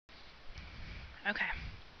Okay.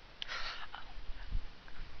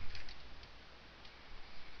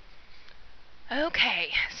 Okay,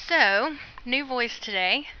 so new voice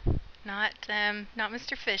today, not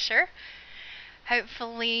Mr. Fisher.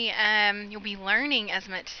 Hopefully, you'll be learning as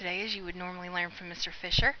much today as you would normally learn from Mr.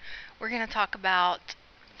 Fisher. We're going to talk about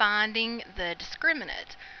finding the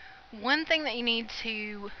discriminant. One thing that you need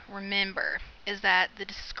to remember is that the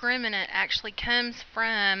discriminant actually comes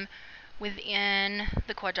from within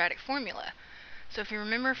the quadratic formula. So if you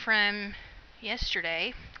remember from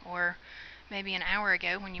yesterday, or maybe an hour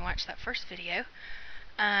ago when you watched that first video,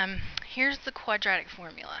 here's the quadratic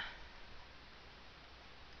formula.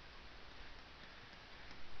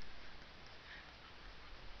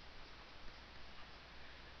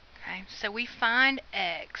 Okay, so we find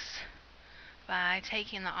x by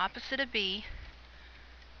taking the opposite of b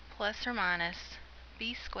plus or minus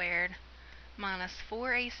b squared minus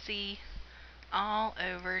 4ac all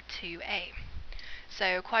over 2a.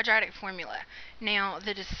 So quadratic formula. Now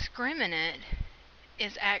the discriminant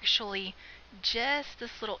is actually just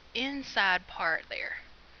this little inside part there.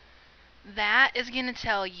 That is going to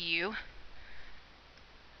tell you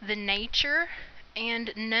the nature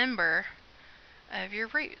and number of your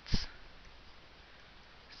roots.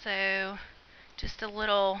 So just a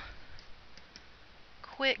little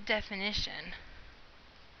quick definition.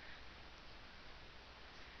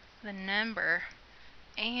 The number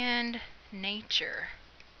and nature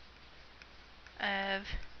of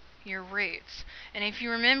your roots. And if you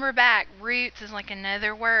remember back, roots is like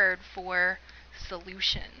another word for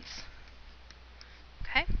solutions.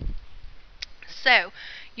 Okay? So,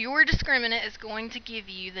 your discriminant is going to give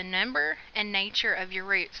you the number and nature of your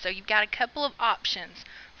roots. So you've got a couple of options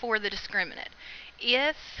for the discriminant.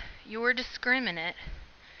 If your discriminant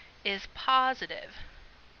is positive,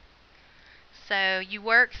 so you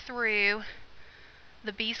work through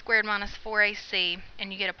the b squared minus 4ac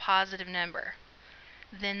and you get a positive number,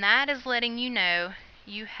 then that is letting you know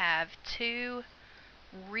you have two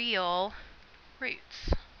real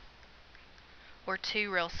roots, or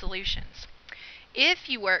two real solutions. If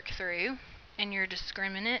you work through and your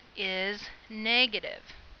discriminant is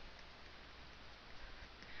negative,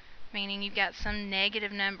 meaning you've got some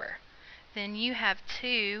negative number, then you have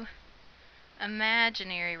two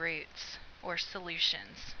imaginary roots, or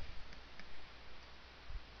solutions.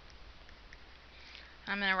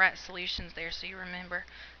 I'm going to write solutions there so you remember.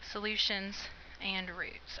 Solutions and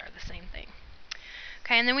roots are the same thing.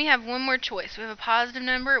 Okay, and then we have one more choice. We have a positive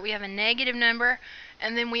number, we have a negative number,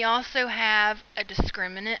 and then we also have a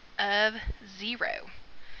discriminant of 0.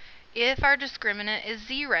 If our discriminant is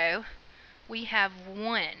 0, we have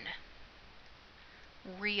one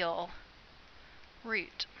real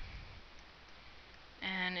root.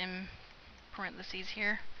 And in parentheses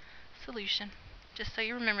here, solution. Just so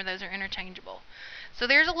you remember, those are interchangeable. So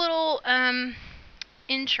there's a little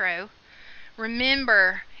intro.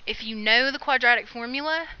 Remember, if you know the quadratic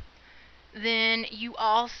formula, then you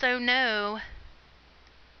also know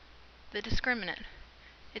the discriminant.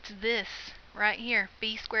 It's this right here,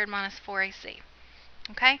 b squared minus 4ac.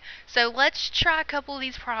 Okay, so let's try a couple of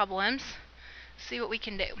these problems, see what we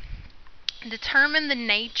can do. Determine the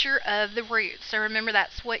nature of the roots. So remember,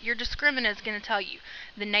 that's what your discriminant is going to tell you.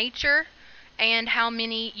 The nature and how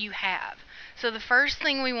many you have. So the first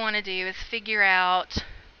thing we want to do is figure out,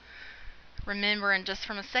 remembering just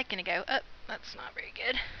from a second ago, oh, that's not very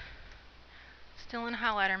good. Still in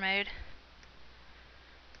highlighter mode.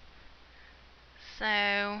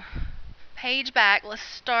 So, page back, let's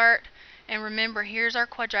start, and remember, here's our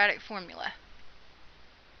quadratic formula.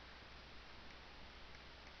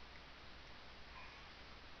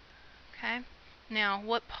 Okay, now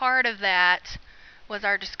what part of that was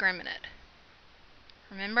our discriminant?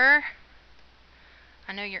 Remember?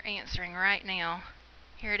 I know you're answering right now.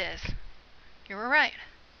 Here it is. You were right.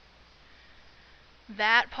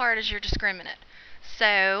 That part is your discriminant.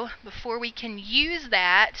 So, before we can use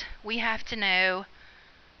that, we have to know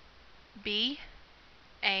B,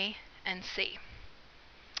 A, and C.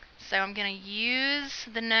 So I'm going to use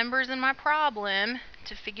the numbers in my problem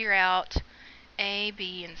to figure out A,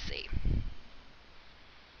 B, and C.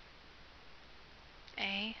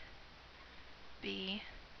 A, B,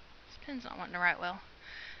 this pen's not wanting to write well.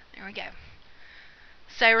 There we go.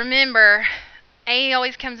 So remember, A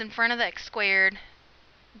always comes in front of the x squared,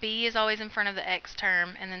 B is always in front of the x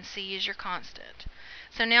term, and then C is your constant.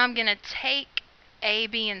 So now I'm going to take A,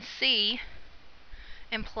 B, and C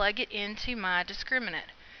and plug it into my discriminant.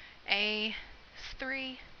 A is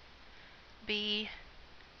 3, B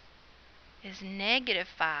is negative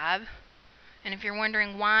 5, and if you're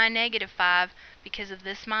wondering why negative 5, because of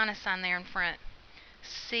this minus sign there in front.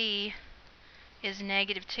 C is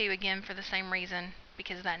negative 2, again for the same reason,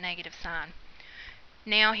 because of that negative sign.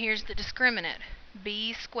 Now here's the discriminant.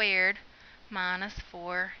 B squared minus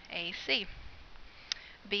 4AC.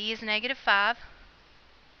 B is negative 5,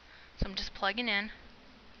 so I'm just plugging in.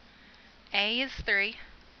 A is 3.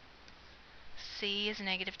 C is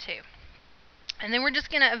negative 2. And then we're just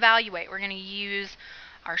going to evaluate. We're going to use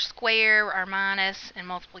our square, our minus, and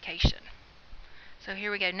multiplication. So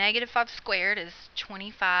here we go. Negative 5 squared is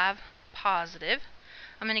 25 positive.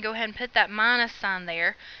 I'm going to go ahead and put that minus sign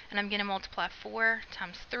there, and I'm going to multiply 4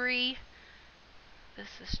 times 3.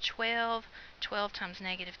 This is 12. 12 times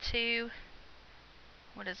negative 2.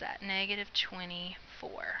 What is that? Negative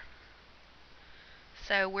 24.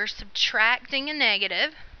 So we're subtracting a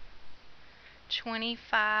negative.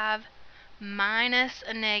 25 minus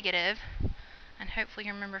a negative. And hopefully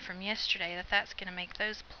you remember from yesterday that that's going to make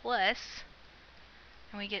those plus.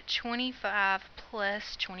 And we get 25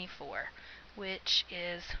 plus 24, which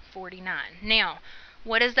is 49. Now,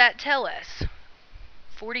 what does that tell us?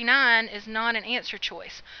 49 is not an answer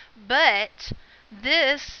choice, but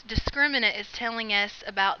this discriminant is telling us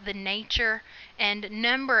about the nature and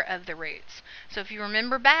number of the roots. So if you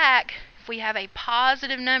remember back, if we have a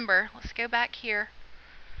positive number, let's go back here.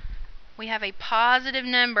 We have a positive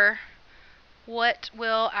number, what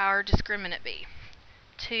will our discriminant be?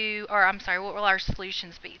 What will our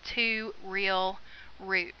solutions be? 2 real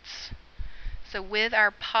roots. So with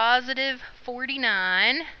our positive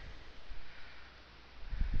 49,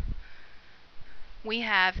 we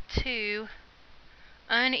have 2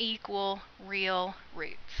 unequal real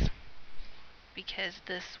roots because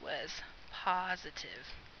this was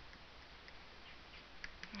positive.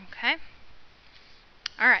 Okay?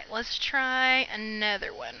 Alright, let's try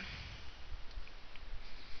another one.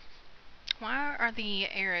 Why are the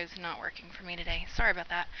arrows not working for me today? Sorry about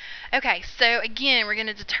that. Okay, so again, we're going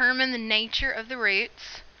to determine the nature of the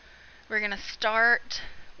roots. We're going to start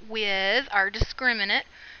with our discriminant,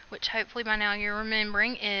 which hopefully by now you're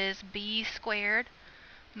remembering is b squared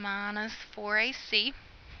minus 4ac.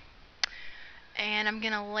 And I'm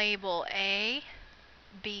going to label A,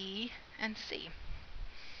 B, and C.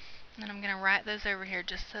 And then I'm going to write those over here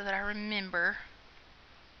just so that I remember.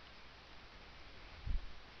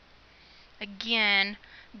 Again,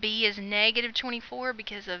 B is negative 24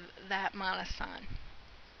 because of that minus sign.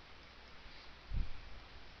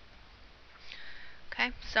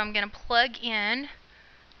 Okay, so I'm going to plug in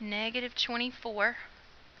negative 24,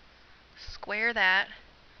 square that,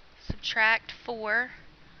 subtract 4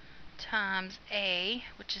 times A,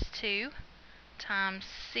 which is 2, times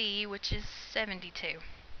C, which is 72.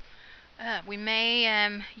 You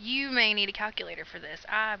may need a calculator for this.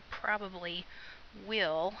 I probably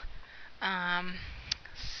will.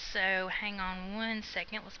 So hang on one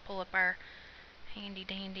second. Let's pull up our handy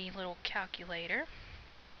dandy little calculator.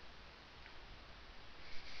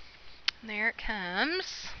 There it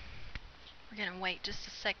comes. We're going to wait just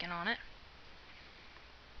a second on it.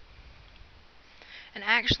 And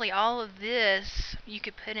actually all of this you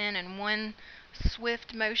could put in one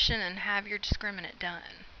swift motion and have your discriminant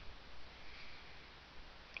done.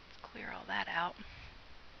 Let's clear all that out.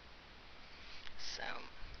 So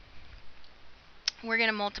we're going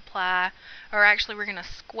to multiply, or actually we're going to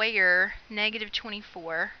square negative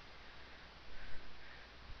 24.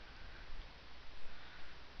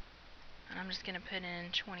 And I'm just going to put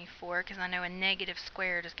in 24 because I know a negative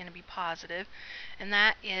squared is going to be positive. And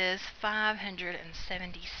that is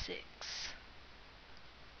 576.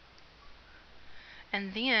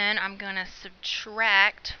 And then I'm going to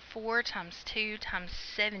subtract 4 times 2 times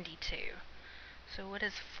 72. So what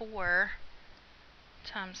is 4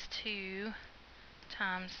 times 2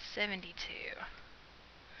 times 72?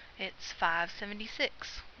 It's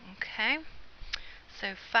 576. Okay?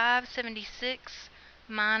 So 576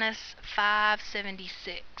 minus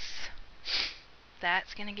 576.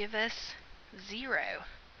 That's going to give us 0.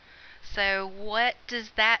 So what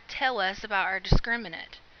does that tell us about our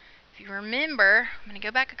discriminant? If you remember, I'm going to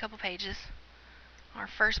go back a couple pages. Our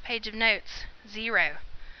first page of notes, 0.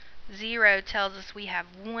 0 tells us we have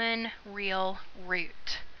one real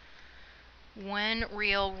root. One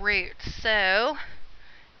real root. So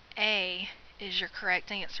A is your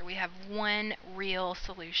correct answer. We have one real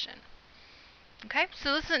solution. Okay,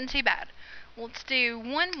 so this isn't too bad. Let's do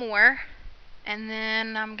one more, and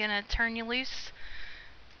then I'm going to turn you loose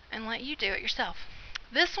and let you do it yourself.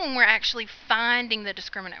 This one we're actually finding the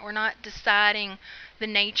discriminant. We're not deciding the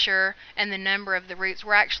nature and the number of the roots.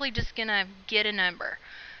 We're actually just going to get a number.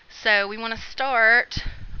 So we want to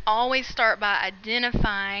always start by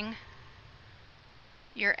identifying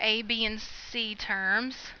your A, B, and C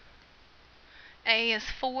terms. A is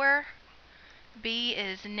 4, B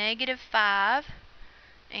is -5,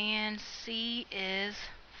 and C is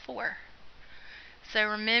 4. So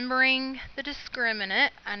remembering the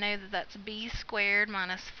discriminant, I know that that's b squared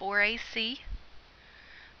minus 4ac.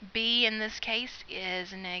 B in this case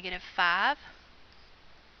is -5.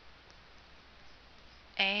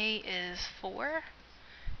 A is 4,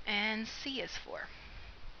 and C is 4.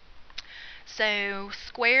 So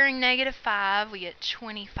squaring -5, we get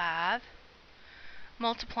 25.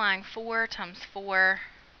 Multiplying 4 times 4,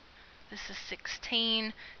 this is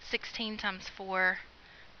 16. 16 times 4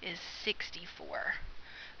 is 64.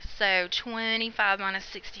 So 25 minus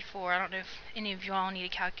 64, I don't know if any of you all need a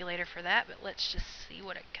calculator for that, but let's just see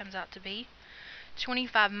what it comes out to be.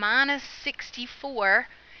 25 minus 64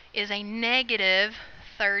 is a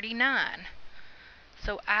 -39.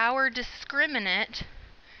 So our discriminant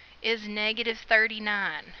is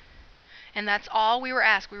 -39. And that's all we were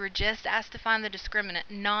asked. We were just asked to find the discriminant,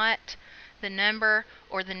 not the number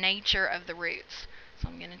or the nature of the roots. So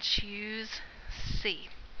I'm going to choose C.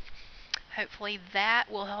 Hopefully that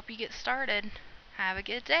will help you get started. Have a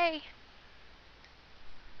good day.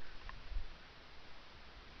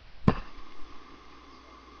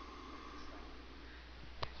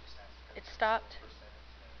 It stopped?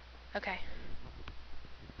 Okay.